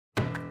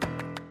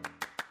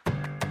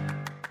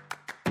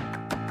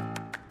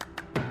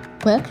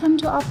Welcome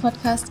to our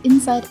podcast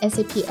Inside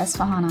SAP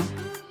S/4HANA.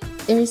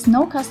 There is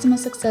no customer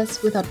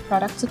success without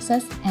product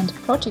success and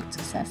project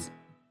success.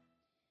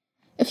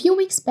 A few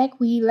weeks back,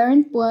 we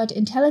learned what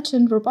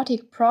Intelligent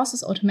Robotic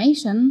Process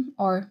Automation,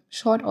 or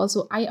short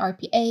also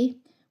IRPA,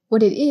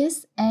 what it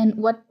is and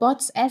what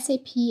bots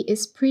SAP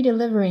is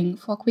pre-delivering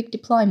for quick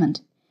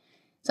deployment.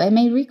 So I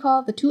may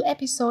recall the 2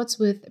 episodes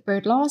with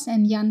Bert Laws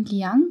and Yan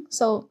Liang.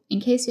 So in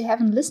case you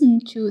haven't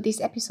listened to these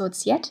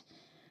episodes yet,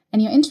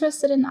 and you're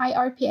interested in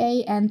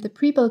IRPA and the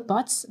pre-built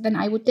bots, then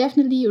I would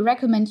definitely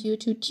recommend you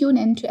to tune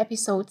in to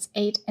episodes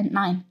 8 and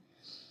 9.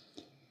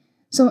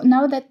 So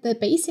now that the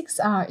basics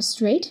are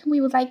straight, we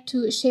would like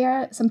to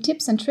share some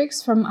tips and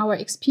tricks from our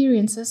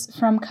experiences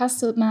from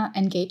customer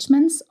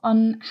engagements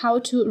on how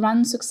to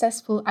run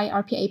successful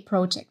IRPA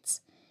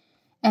projects.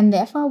 And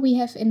therefore, we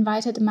have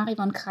invited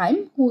Maryvonne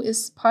Kreim, who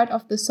is part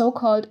of the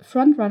so-called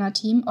frontrunner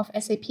team of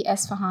SAP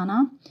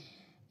S/4HANA,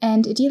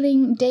 and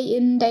dealing day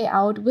in, day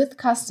out with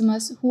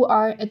customers who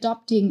are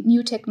adopting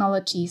new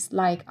technologies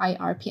like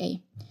IRPA.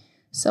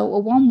 So a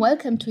warm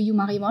welcome to you,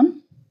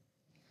 Maryvonne.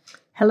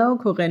 Hello,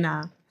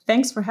 Corinna.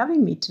 Thanks for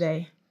having me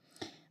today.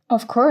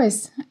 Of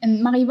course.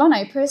 And Maryvonne,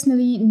 I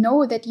personally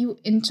know that you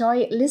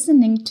enjoy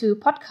listening to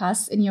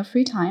podcasts in your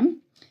free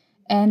time.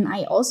 And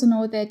I also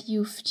know that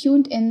you've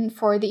tuned in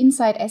for the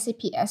Inside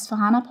SAP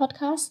S/4HANA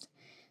podcast.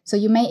 So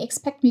you may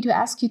expect me to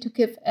ask you to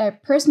give a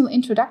personal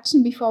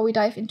introduction before we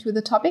dive into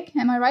the topic.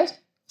 Am I right?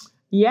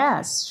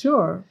 Yes,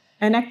 sure.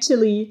 And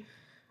actually,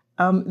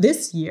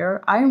 this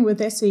year, I'm with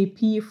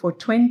SAP for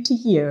 20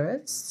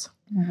 years.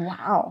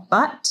 Wow.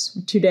 But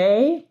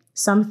today,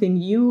 something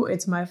new.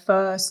 It's my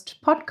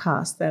first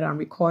podcast that I'm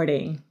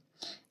recording.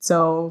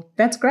 So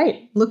that's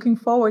great. Looking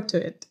forward to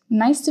it.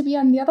 Nice to be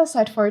on the other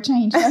side for a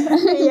change.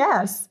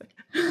 Yes.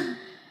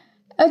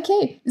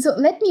 Okay, so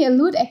let me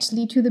allude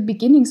actually to the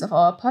beginnings of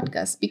our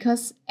podcast,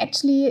 because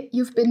actually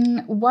you've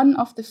been one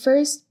of the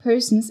first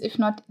persons, if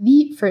not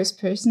the first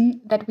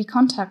person, that we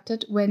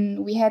contacted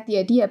when we had the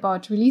idea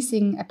about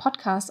releasing a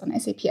podcast on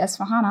SAP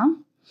S/4HANA.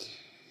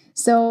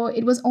 So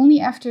it was only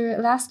after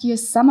last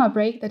year's summer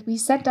break that we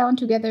sat down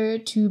together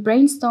to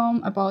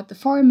brainstorm about the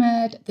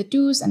format, the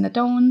do's and the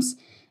don'ts,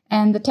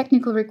 and the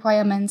technical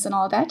requirements and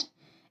all that.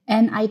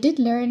 And I did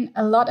learn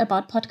a lot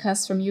about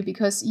podcasts from you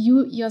because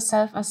you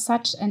yourself are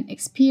such an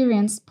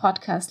experienced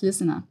podcast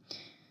listener.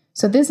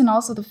 So this, and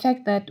also the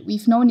fact that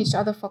we've known each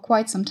other for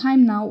quite some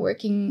time now,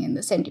 working in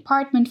the same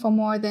department for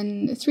more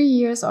than 3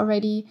 years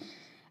already.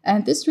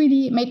 And this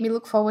really made me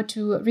look forward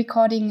to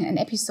recording an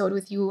episode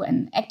with you.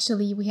 And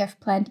actually, we have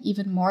planned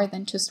even more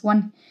than just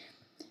one.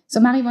 So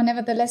Maryvonne,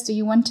 nevertheless, do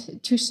you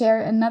want to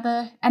share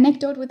another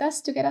anecdote with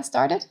us to get us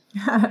started?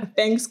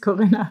 Thanks,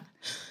 Corinna.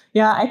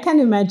 Yeah, I can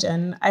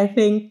imagine. I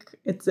think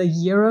it's a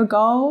year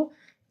ago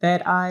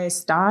that I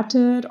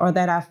started, or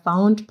that I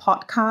found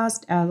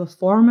podcast as a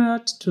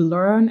format to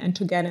learn and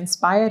to get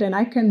inspired. And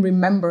I can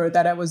remember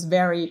that I was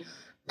very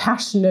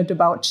passionate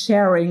about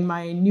sharing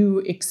my new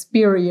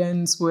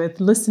experience with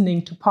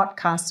listening to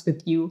podcasts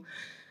with you.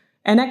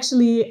 And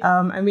actually,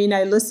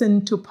 I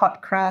listen to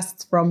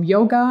podcasts from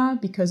yoga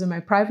because in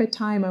my private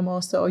time, I'm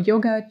also a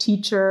yoga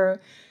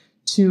teacher,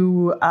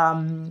 to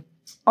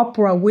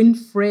Oprah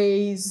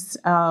Winfrey's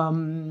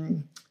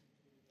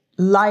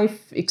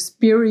life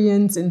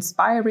experience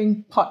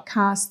inspiring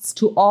podcasts,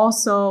 to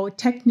also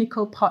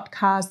technical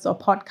podcasts or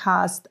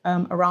podcasts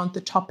around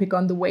the topic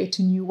on the way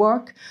to new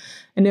work.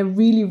 And I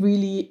really,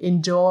 really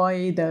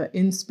enjoy the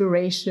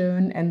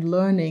inspiration and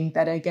learning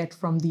that I get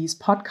from these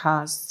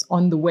podcasts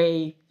on the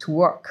way to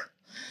work.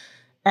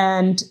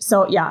 And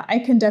so, yeah, I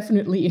can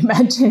definitely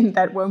imagine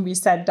that when we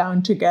sat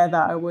down together,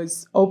 I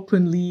was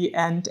openly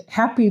and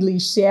happily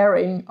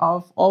sharing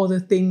of all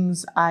the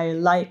things I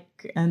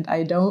like and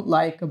I don't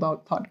like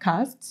about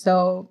podcasts.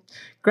 So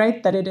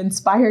great that it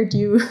inspired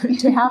you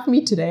to have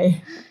me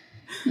today.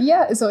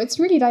 Yeah, so it's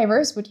really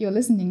diverse what you're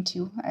listening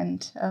to.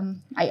 And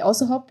I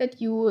also hope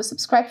that you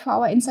subscribe for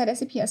our Inside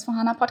SAP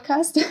S/4HANA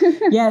podcast.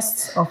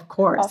 Yes, of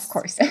course. Of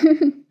course.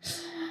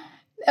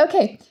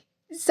 Okay.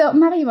 So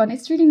Maryvonne,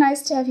 it's really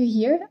nice to have you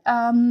here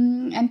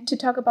and to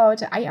talk about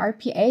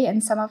IRPA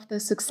and some of the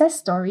success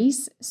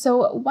stories.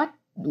 So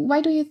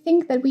why do you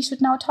think that we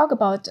should now talk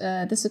about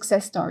the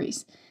success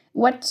stories?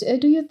 What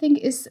do you think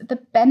is the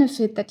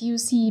benefit that you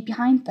see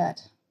behind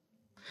that?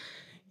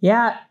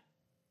 Yeah,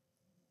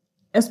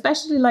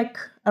 especially like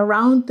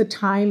around the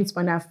times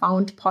when I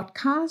found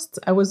podcasts,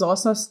 I was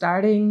also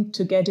starting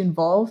to get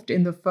involved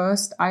in the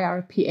first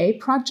IRPA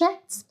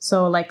projects.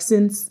 So like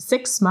since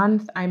 6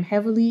 months, I'm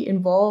heavily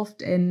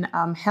involved in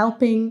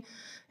helping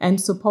and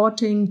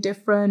supporting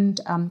different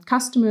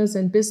customers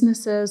and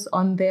businesses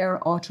on their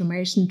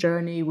automation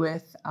journey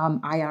with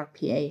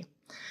IRPA.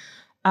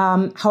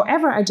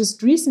 However, I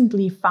just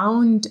recently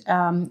found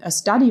a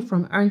study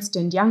from Ernst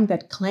 & Young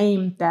that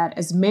claimed that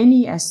as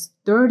many as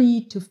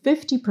 30 to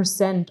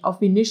 50%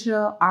 of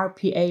initial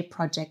RPA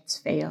projects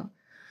fail.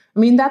 I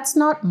mean, that's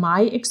not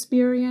my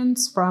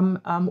experience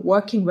from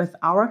working with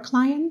our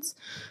clients.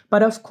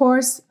 But of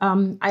course,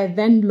 I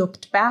then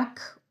looked back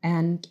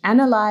and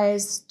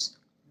analyzed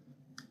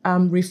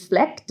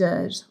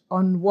reflected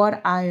on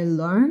what I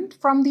learned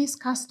from these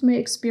customer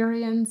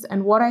experience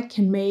and what I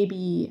can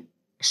maybe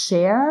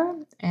share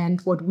and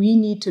what we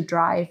need to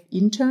drive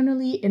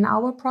internally in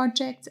our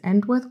projects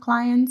and with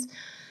clients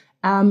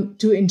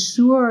to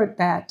ensure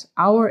that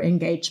our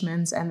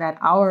engagements and that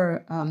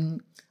our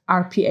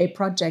RPA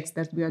projects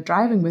that we are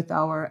driving with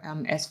our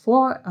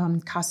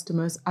S4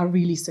 customers are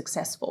really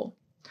successful.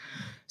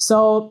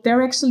 So there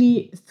are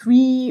actually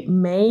three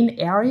main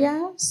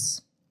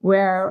areas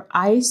where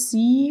I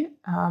see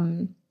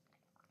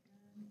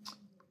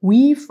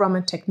we, from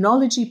a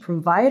technology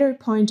provider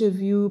point of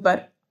view,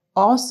 but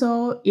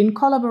also in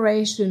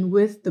collaboration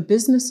with the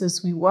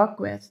businesses we work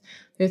with,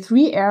 there are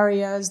three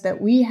areas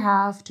that we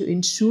have to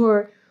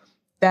ensure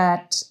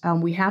that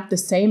we have the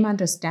same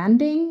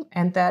understanding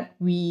and that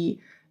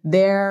we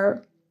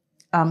there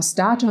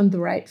start on the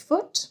right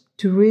foot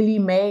to really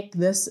make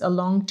this a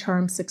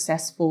long-term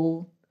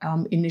successful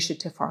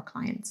initiative for our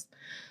clients.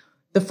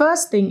 The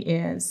first thing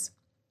is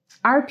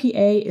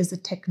RPA is a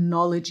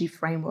technology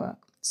framework.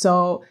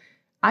 So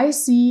I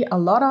see a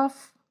lot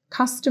of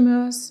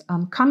customers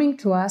coming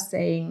to us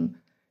saying,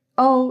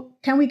 oh,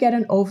 can we get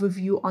an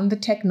overview on the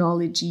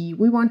technology?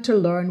 We want to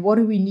learn what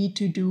do we need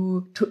to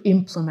do to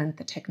implement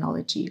the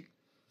technology.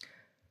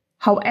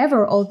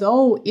 However,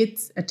 although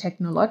it's a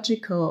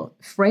technological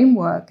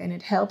framework and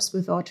it helps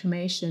with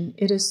automation,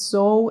 it is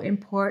so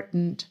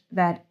important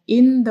that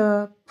in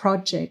the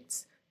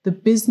projects, the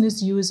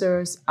business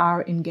users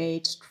are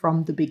engaged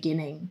from the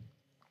beginning.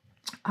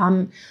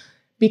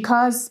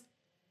 Because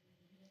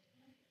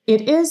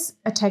it is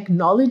a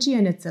technology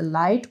and it's a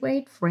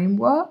lightweight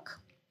framework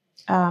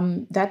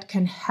that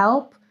can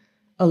help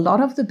a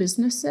lot of the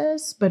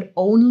businesses, but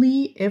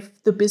only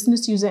if the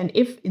business user and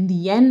if in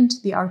the end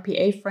the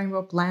RPA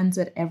framework lands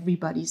at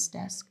everybody's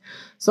desk.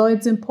 So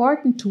it's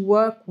important to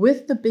work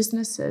with the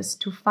businesses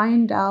to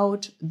find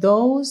out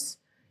those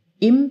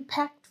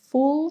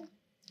impactful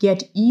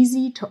yet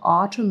easy to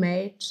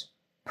automate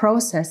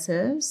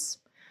processes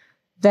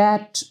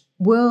that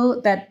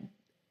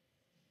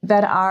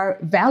are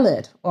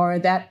valid or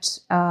that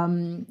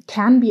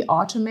can be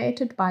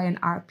automated by an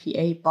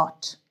RPA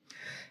bot.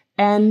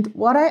 And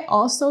what I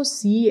also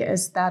see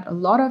is that a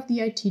lot of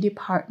the IT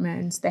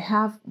departments, they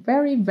have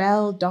very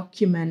well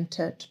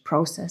documented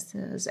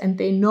processes and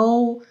they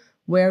know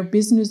where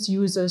business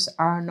users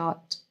are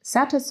not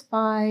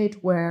satisfied,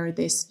 where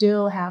they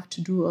still have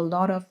to do a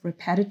lot of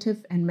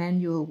repetitive and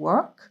manual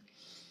work.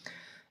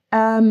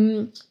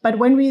 But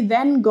when we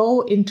then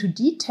go into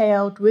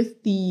detail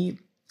with the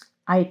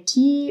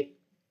IT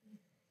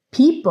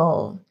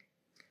people,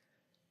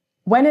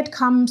 when it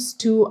comes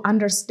to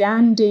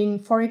understanding,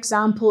 for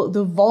example,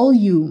 the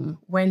volume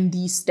when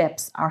these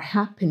steps are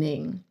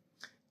happening,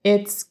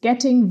 it's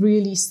getting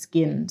really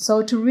skin.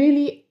 So to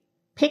really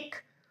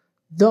pick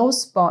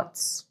those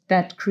spots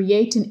that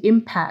create an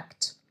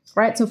impact,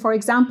 right? So for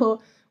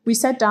example, we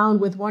sat down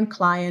with one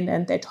client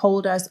and they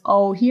told us,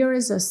 oh, here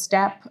is a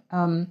step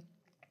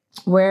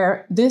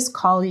where this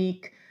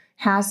colleague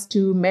has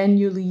to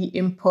manually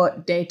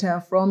input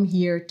data from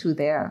here to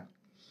there.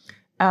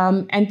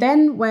 And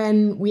then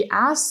when we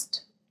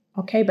asked,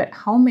 okay, but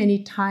how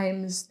many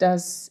times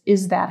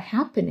is that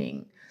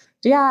happening?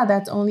 Yeah,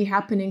 that's only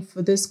happening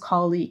for this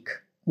colleague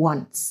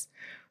once,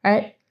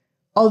 right?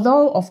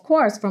 Although, of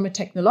course, from a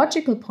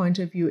technological point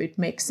of view, it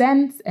makes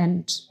sense.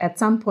 And at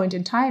some point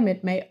in time,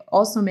 it may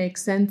also make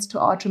sense to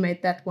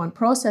automate that one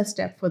process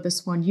step for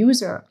this one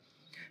user.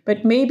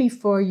 But maybe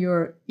for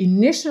your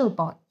initial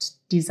bot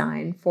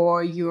design,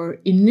 for your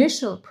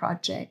initial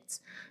projects,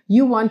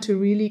 you want to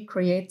really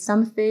create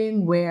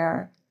something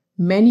where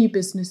many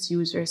business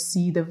users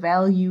see the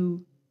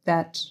value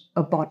that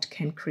a bot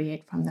can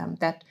create from them,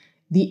 that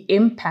the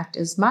impact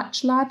is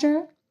much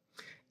larger.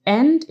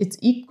 And it's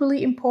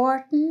equally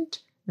important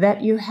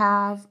that you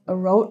have a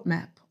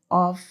roadmap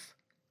of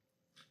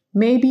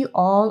maybe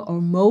all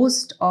or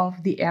most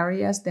of the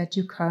areas that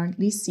you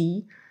currently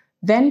see.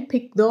 Then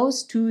pick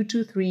those 2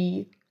 to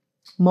 3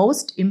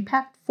 most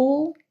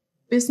impactful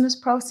business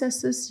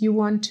processes you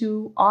want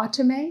to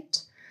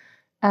automate,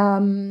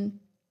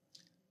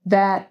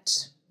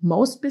 that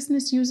most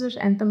business users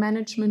and the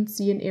management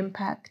see an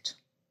impact,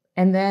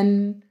 and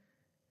then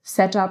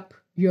set up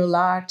your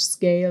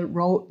large-scale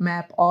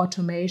roadmap,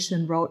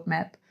 automation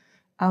roadmap.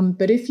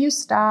 But if you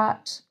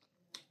start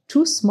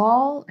too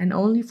small and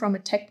only from a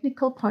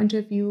technical point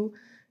of view,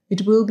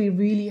 it will be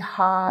really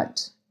hard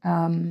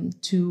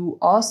to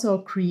also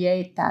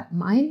create that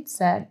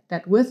mindset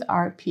that with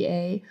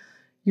RPA,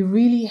 you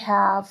really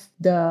have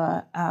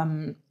the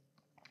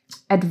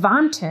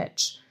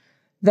advantage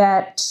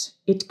that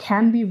it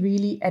can be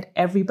really at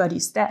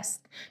everybody's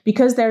desk.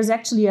 Because there's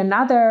actually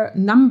another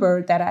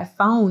number that I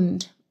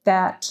found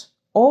that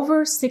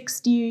over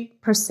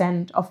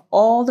 60% of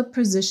all the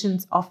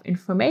positions of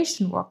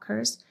information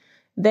workers,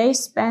 they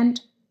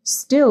spend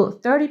still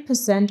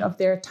 30% of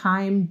their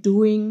time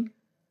doing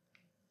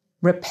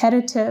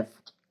repetitive,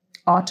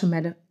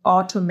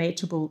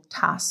 automatable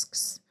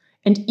tasks.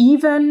 And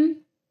even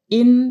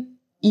in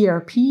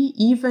ERP,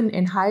 even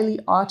in highly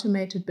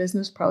automated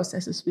business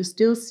processes, we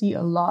still see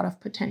a lot of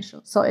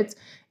potential. So it's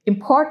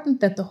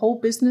important that the whole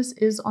business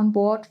is on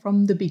board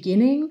from the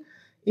beginning.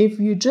 If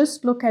you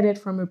just look at it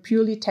from a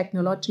purely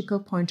technological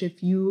point of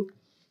view,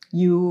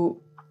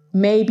 you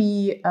may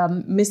be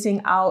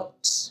missing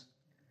out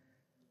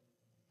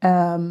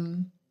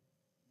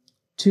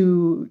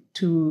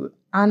to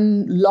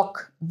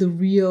unlock the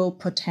real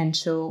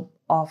potential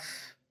of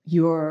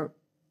your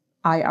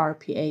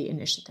IRPA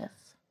initiative.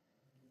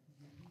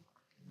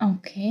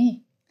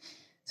 Okay,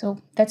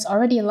 so that's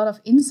already a lot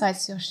of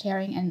insights you're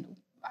sharing, and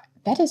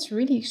that is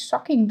really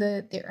shocking.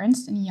 The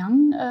Ernst &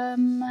 Young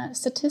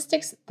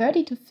statistics,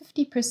 30 to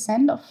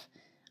 50% of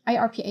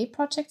IRPA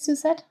projects, you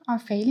said, are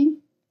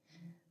failing.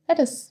 That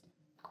is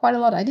quite a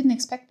lot. I didn't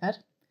expect that.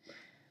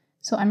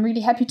 So I'm really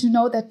happy to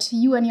know that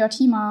you and your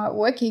team are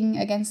working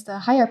against a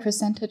higher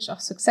percentage of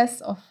success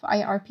of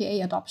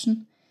IRPA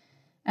adoption.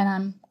 And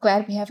I'm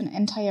glad we have an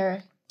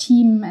entire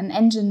team and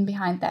engine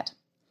behind that.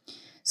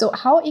 So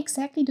how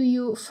exactly do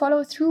you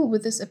follow through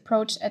with this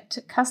approach at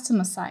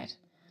customer side?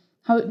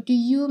 How do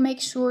you make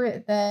sure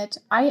that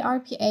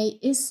IRPA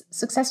is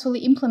successfully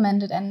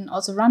implemented and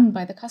also run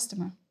by the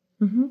customer?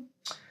 Mm-hmm.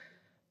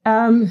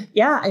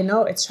 I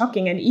know it's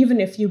shocking. And even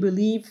if you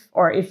believe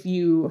or if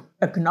you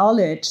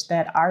acknowledge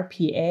that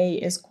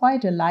RPA is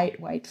quite a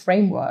lightweight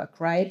framework,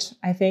 right?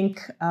 I think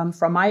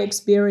from my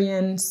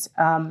experience,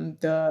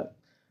 the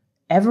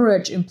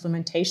average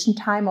implementation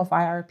time of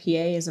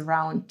IRPA is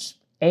around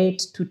 8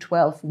 to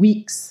 12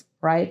 weeks,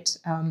 right?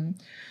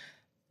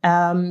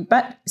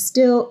 But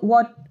still,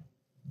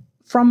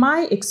 from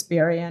my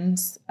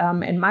experience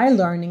and my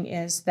learning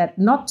is that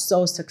not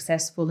so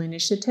successful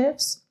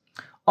initiatives,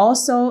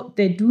 also,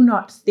 they do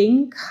not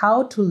think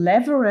how to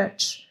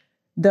leverage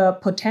the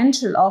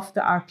potential of the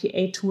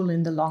RPA tool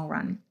in the long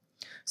run.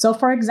 So,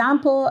 for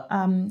example,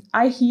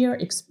 I hear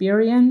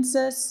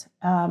experiences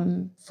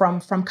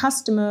from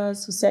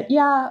customers who said,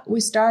 yeah,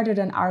 we started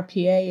an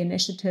RPA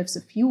initiatives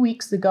a few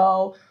weeks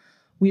ago.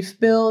 We've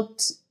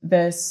built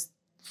this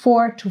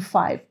 4 to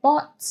 5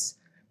 bots,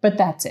 but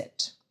that's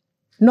it.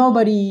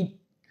 Nobody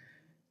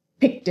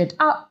picked it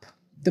up.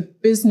 The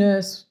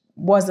business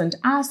wasn't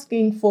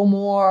asking for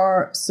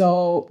more.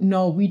 So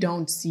no, we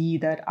don't see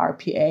that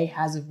RPA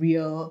has a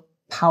real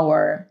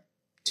power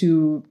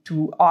to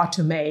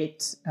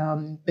automate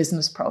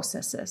business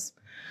processes.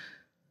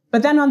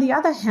 But then on the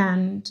other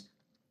hand,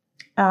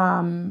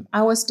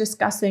 I was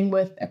discussing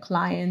with a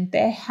client,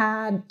 they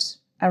had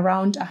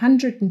around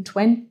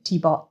 120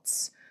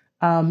 bots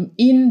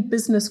in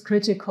business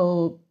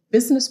critical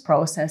business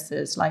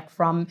processes, like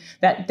from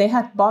that they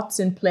had bots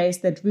in place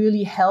that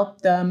really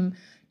helped them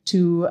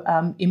to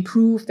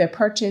improve their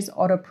purchase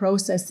order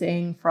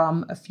processing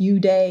from a few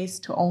days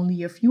to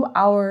only a few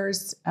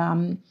hours.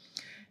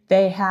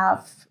 They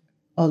have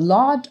a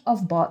lot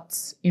of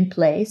bots in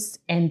place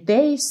and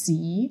they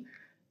see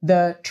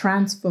the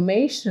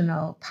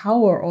transformational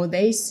power, or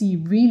they see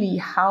really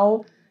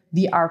how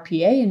the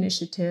RPA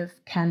initiative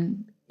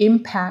can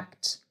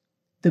impact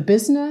the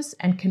business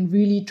and can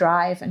really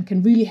drive and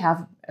can really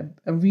have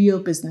a real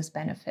business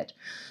benefit.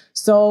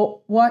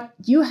 So what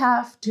you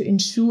have to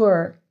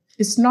ensure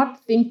is not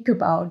think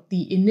about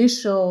the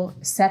initial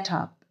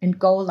setup and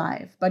go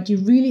live, but you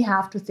really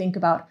have to think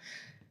about,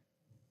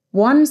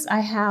 once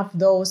I have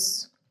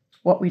those,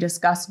 what we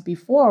discussed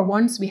before,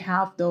 once we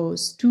have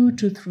those 2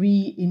 to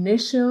 3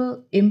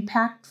 initial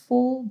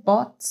impactful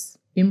bots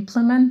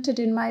implemented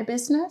in my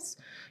business,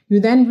 you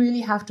then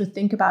really have to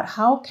think about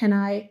how can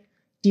I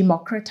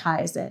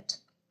democratize it?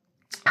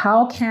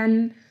 How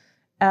can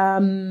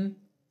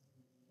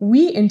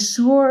we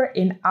ensure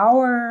in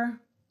our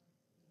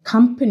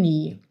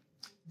company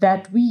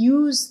that we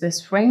use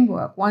this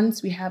framework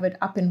once we have it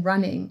up and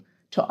running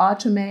to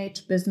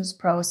automate business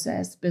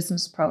process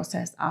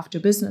after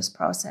business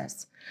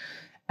process.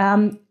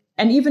 And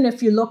even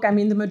if you look,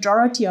 the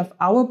majority of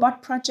our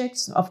bot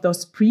projects, of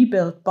those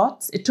pre-built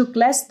bots, it took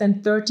less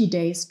than 30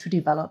 days to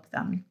develop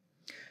them,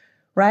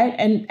 right?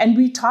 And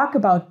we talk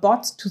about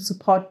bots to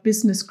support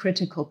business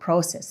critical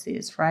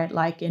processes, right?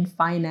 Like in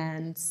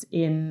finance,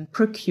 in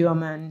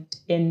procurement,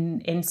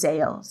 in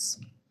sales.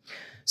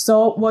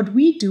 So what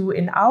we do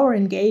in our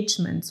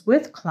engagements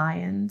with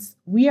clients,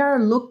 we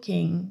are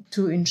looking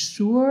to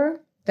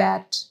ensure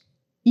that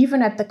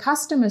even at the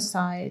customer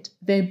side,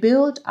 they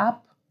build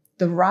up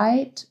the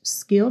right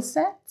skill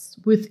sets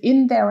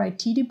within their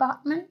IT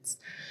departments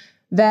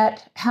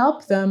that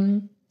help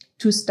them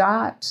to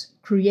start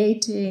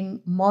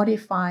creating,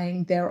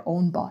 modifying their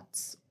own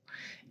bots.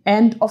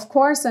 And of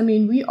course,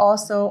 we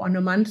also on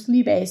a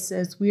monthly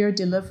basis, we are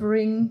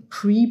delivering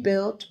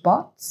pre-built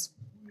bots.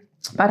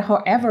 But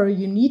however,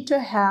 you need to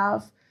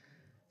have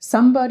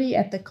somebody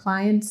at the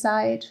client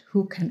side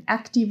who can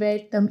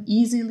activate them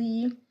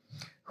easily,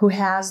 who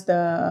has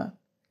the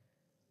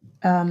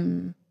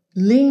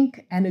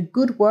link and a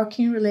good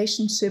working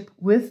relationship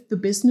with the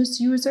business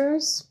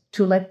users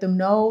to let them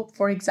know,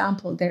 for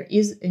example, there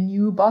is a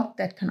new bot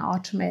that can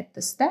automate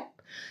the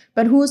step,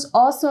 but who is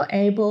also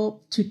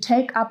able to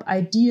take up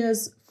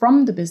ideas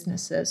from the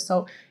businesses.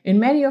 So in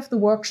many of the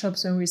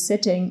workshops when we're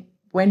sitting,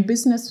 when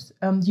business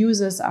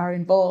users are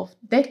involved,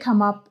 they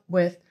come up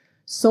with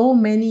so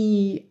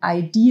many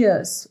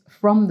ideas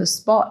from the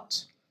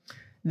spot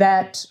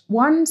that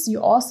once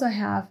you also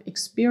have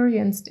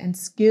experienced and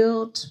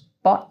skilled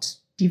bot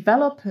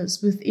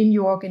developers within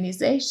your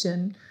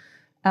organization,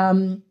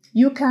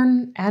 you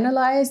can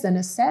analyze and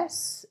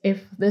assess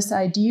if this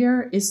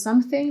idea is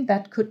something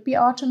that could be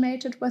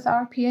automated with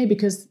RPA,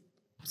 because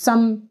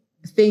some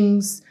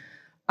things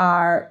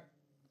are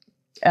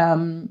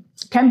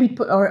can be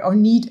put or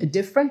need a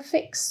different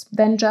fix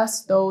than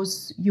just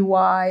those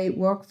UI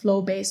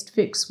workflow-based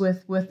fix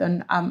with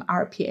an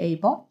RPA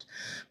bot.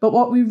 But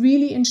what we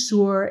really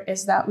ensure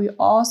is that we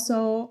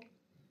also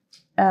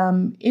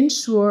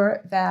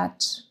ensure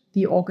that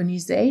the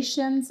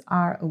organizations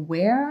are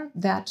aware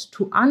that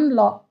to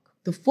unlock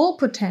the full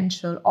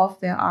potential of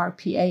their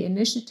RPA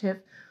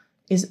initiative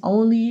is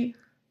only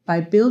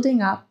by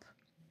building up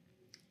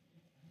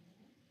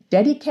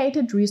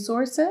dedicated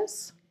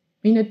resources.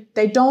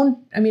 It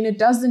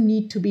doesn't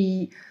need to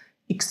be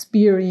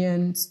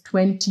experienced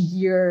 20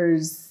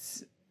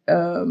 years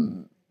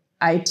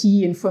IT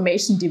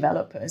information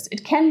developers.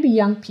 It can be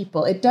young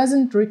people. It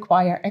doesn't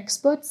require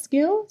expert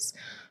skills,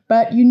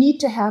 but you need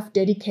to have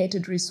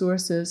dedicated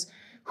resources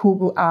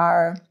who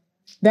are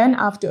then,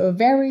 after a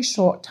very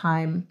short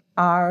time,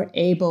 are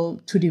able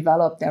to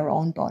develop their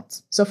own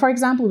bots. So, for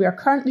example, we are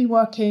currently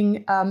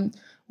working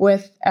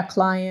with a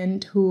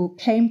client who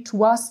came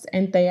to us,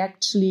 and they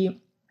actually,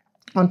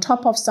 on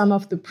top of some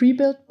of the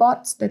pre-built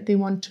bots that they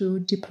want to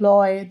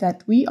deploy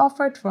that we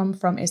offered from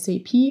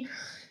SAP,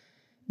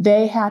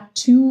 they had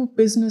 2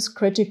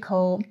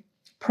 business-critical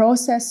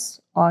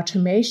process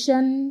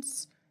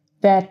automations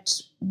that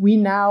we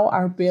now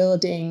are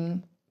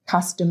building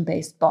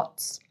custom-based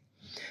bots.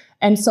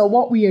 And so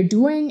what we are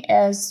doing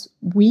is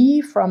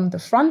we, from the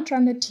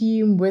front-runner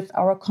team with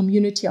our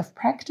community of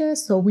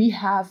practice, so we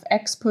have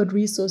expert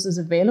resources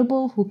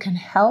available who can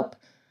help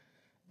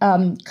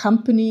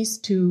companies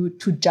to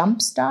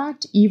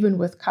jumpstart even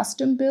with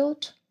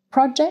custom-built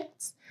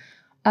projects.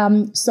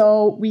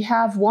 So we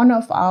have one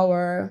of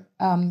our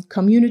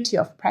community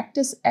of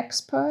practice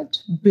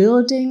expert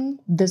building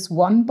this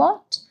one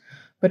bot.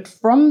 But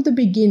from the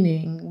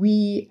beginning,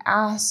 we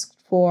asked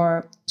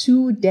for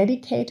 2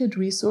 dedicated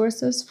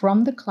resources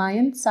from the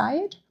client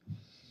side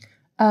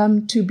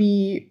to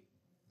be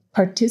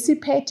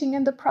participating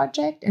in the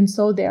project. And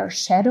so they are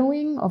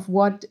shadowing of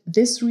what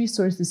this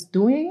resource is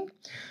doing,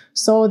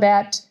 so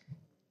that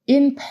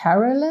in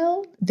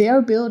parallel,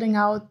 they're building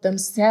out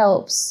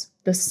themselves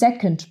the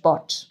second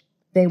bot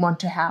they want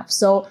to have.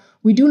 So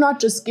we do not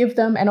just give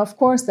them, and of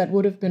course, that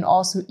would have been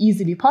also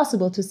easily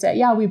possible to say,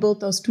 yeah, we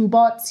built those 2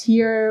 bots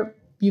here,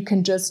 you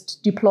can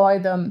just deploy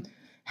them,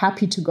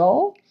 happy to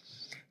go.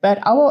 But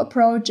our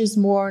approach is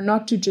more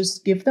not to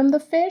just give them the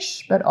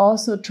fish, but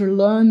also to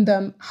learn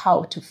them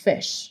how to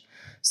fish.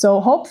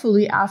 So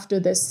hopefully after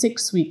this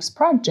 6 weeks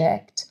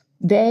project,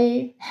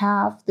 they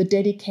have the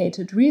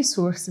dedicated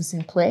resources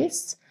in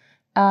place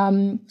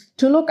to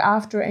look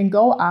after and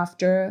go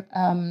after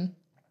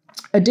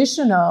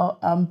additional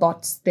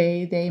bots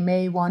they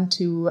may want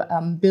to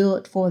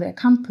build for their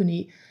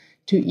company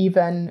to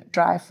even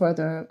drive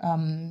further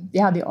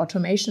the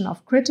automation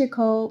of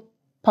critical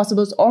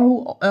possibles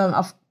or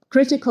of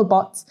critical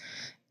bots,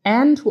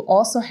 and who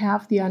also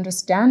have the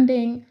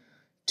understanding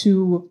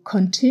to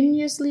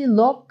continuously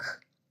look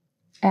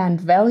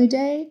and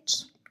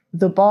validate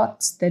the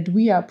bots that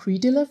we are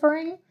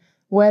pre-delivering,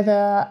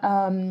 whether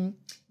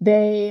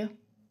they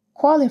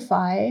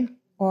qualify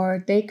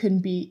or they can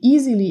be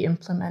easily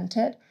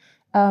implemented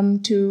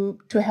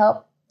to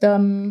help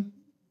them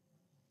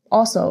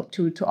also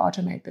to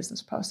automate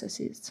business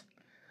processes.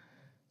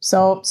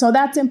 So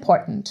that's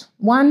important.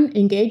 1,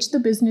 engage the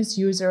business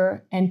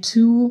user, and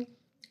 2,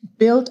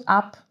 build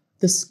up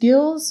the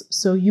skills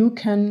so you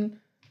can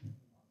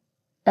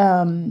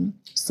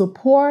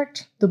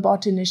support the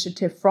bot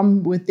initiative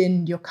from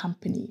within your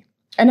company.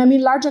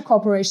 And larger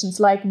corporations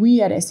like we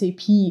at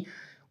SAP,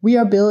 we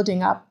are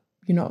building up,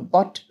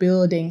 bot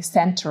building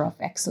center of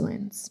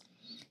excellence.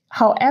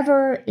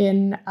 However,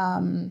 in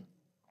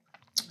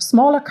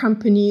smaller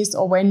companies,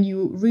 or when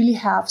you really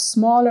have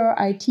smaller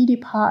IT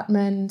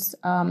departments,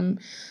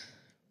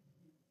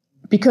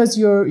 because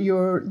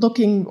you're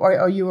looking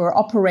or you're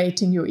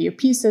operating your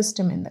ERP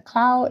system in the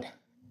cloud,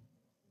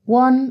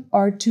 1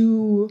 or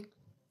 2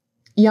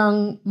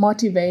 young,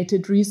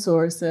 motivated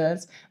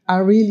resources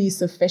are really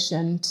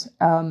sufficient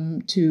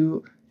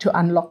to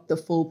unlock the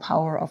full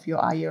power of your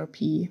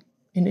IRP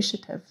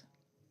initiative.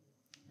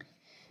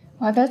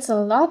 Well, that's a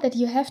lot that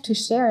you have to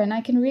share, and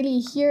I can really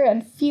hear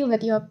and feel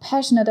that you're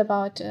passionate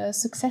about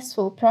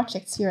successful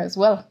projects here as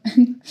well.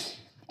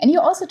 And you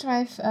also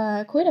drive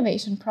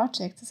co-innovation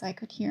projects, as I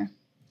could hear.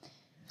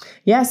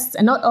 Yes,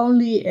 and not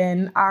only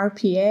in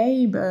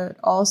RPA, but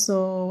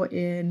also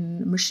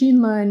in machine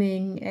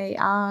learning,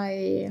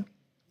 AI.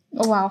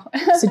 Oh, wow.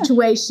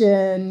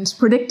 Situations,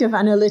 predictive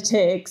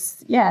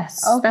analytics.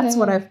 Yes, okay. That's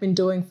what I've been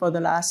doing for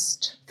the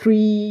last 3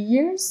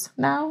 years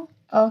now.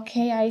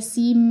 Okay, I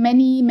see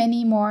many,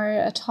 many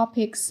more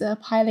topics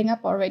piling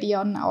up already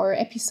on our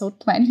episode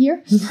plan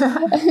here.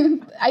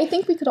 I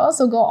think we could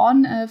also go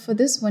on for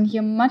this one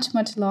here much,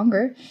 much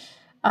longer.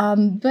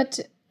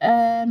 But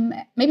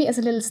maybe as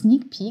a little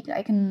sneak peek,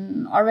 I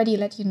can already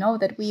let you know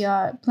that we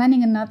are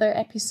planning another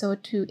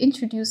episode to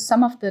introduce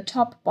some of the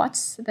top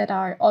bots that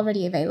are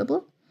already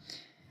available.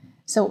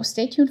 So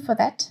stay tuned for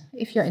that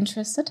if you're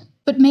interested.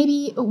 But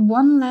maybe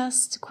one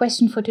last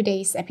question for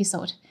today's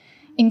episode.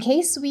 In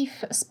case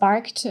we've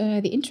sparked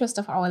the interest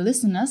of our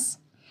listeners,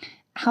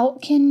 how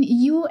can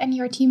you and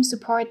your team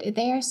support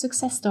their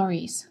success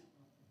stories?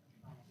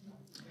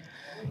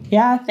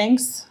 Yeah,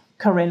 thanks,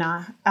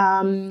 Corinna.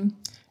 And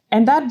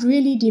that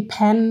really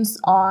depends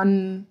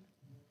on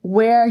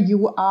where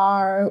you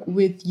are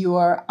with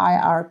your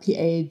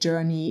IRPA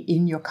journey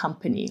in your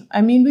company.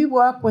 I mean, we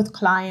work with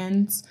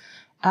clients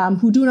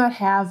who do not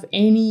have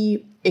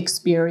any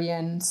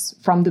experience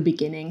from the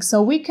beginning.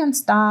 So we can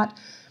start,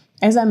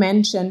 as I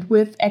mentioned,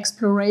 with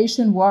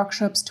exploration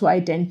workshops to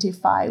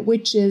identify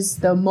which is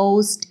the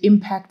most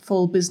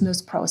impactful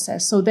business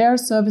process. So there are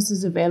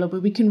services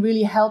available. We can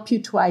really help you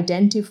to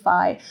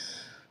identify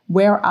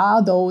where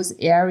are those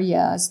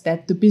areas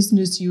that the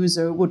business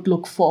user would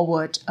look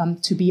forward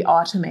to be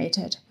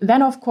automated.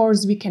 Then, of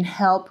course, we can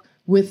help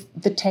with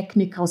the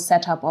technical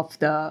setup of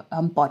the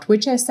bot,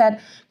 which I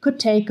said could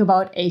take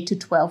about 8 to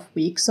 12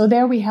 weeks. So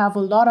there we have a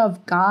lot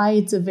of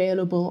guides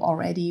available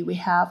already. We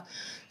have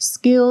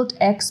skilled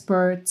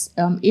experts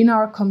in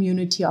our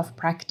community of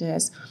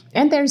practice.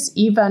 And there's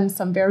even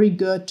some very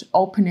good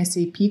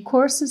OpenSAP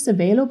courses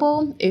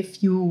available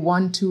if you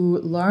want to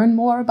learn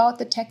more about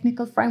the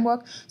technical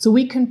framework. So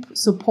we can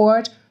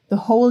support the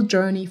whole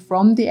journey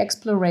from the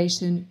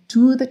exploration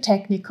to the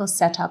technical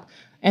setup.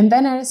 And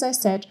then, as I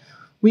said,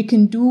 we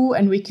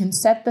can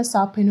set this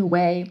up in a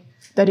way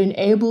that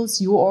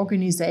enables your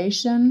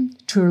organization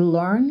to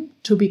learn,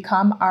 to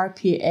become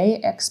RPA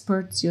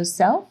experts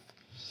yourself,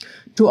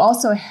 to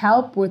also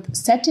help with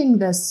setting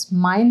this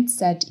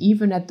mindset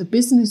even at the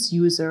business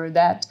user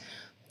that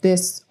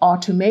this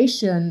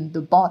automation, the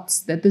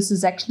bots, that this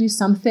is actually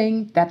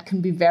something that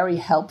can be very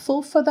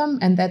helpful for them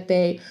and that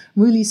they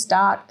really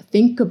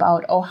think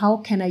about, oh, how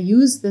can I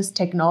use this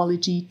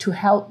technology to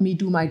help me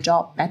do my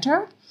job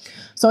better?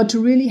 So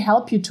to really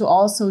help you to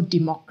also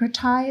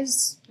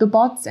democratize the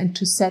bots and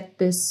to set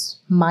this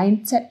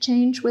mindset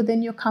change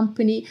within your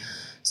company.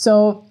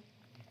 So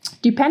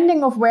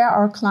depending on where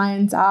our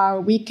clients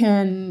are, we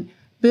can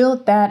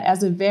build that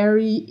as a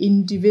very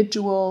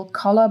individual,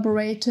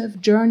 collaborative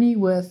journey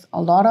with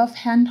a lot of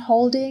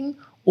hand-holding.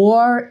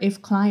 Or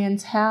if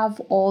clients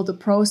have all the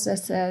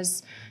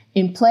processes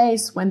in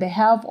place, when they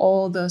have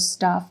all the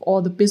stuff,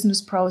 all the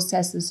business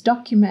processes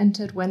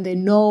documented, when they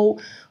know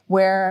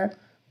where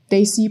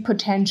they see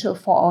potential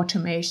for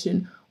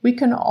automation, we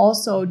can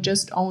also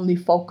just only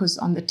focus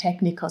on the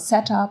technical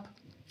setup,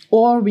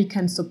 or we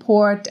can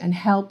support and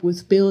help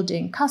with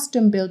building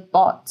custom-built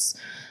bots,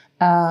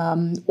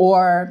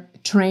 or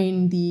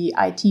train the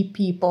IT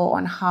people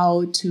on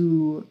how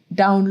to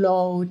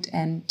download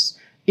and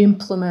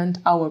implement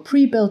our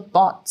pre-built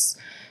bots.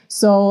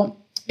 So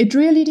it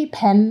really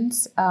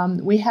depends.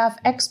 We have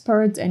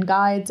experts and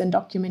guides and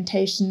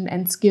documentation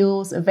and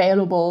skills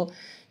available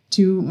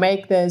to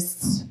make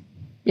this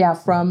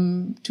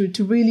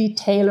to really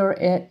tailor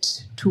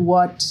it to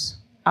what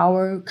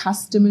our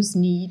customers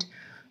need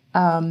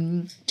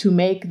to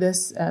make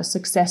this a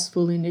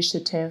successful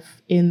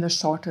initiative in the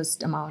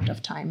shortest amount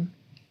of time.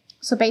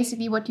 So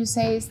basically what you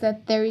say is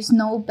that there is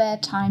no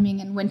bad timing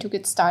and when to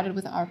get started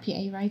with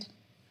RPA, right?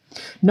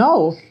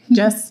 No,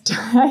 just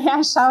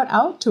shout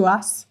out to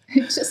us.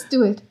 Just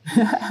do it.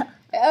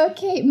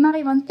 Okay,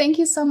 Marijvan, thank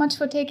you so much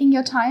for taking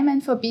your time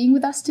and for being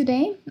with us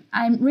today.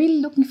 I'm really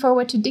looking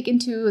forward to dig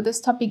into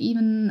this topic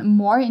even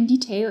more in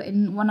detail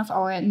in one of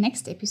our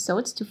next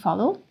episodes to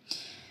follow.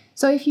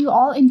 So if you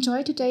all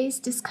enjoyed today's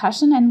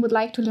discussion and would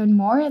like to learn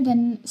more,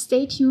 then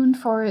stay tuned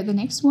for the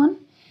next one.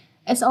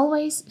 As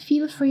always,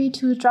 feel free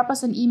to drop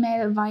us an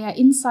email via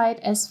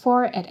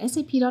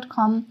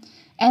insightS4@sap.com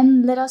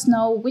and let us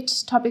know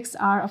which topics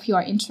are of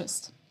your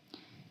interest.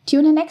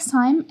 Tune in next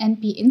time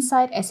and be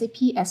inside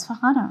SAP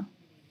S4HANA.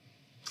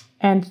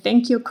 And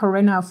thank you,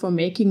 Corinna, for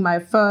making my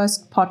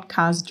first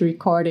podcast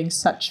recording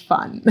such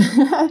fun.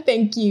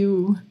 Thank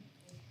you.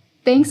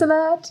 Thanks a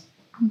lot.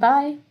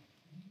 Bye.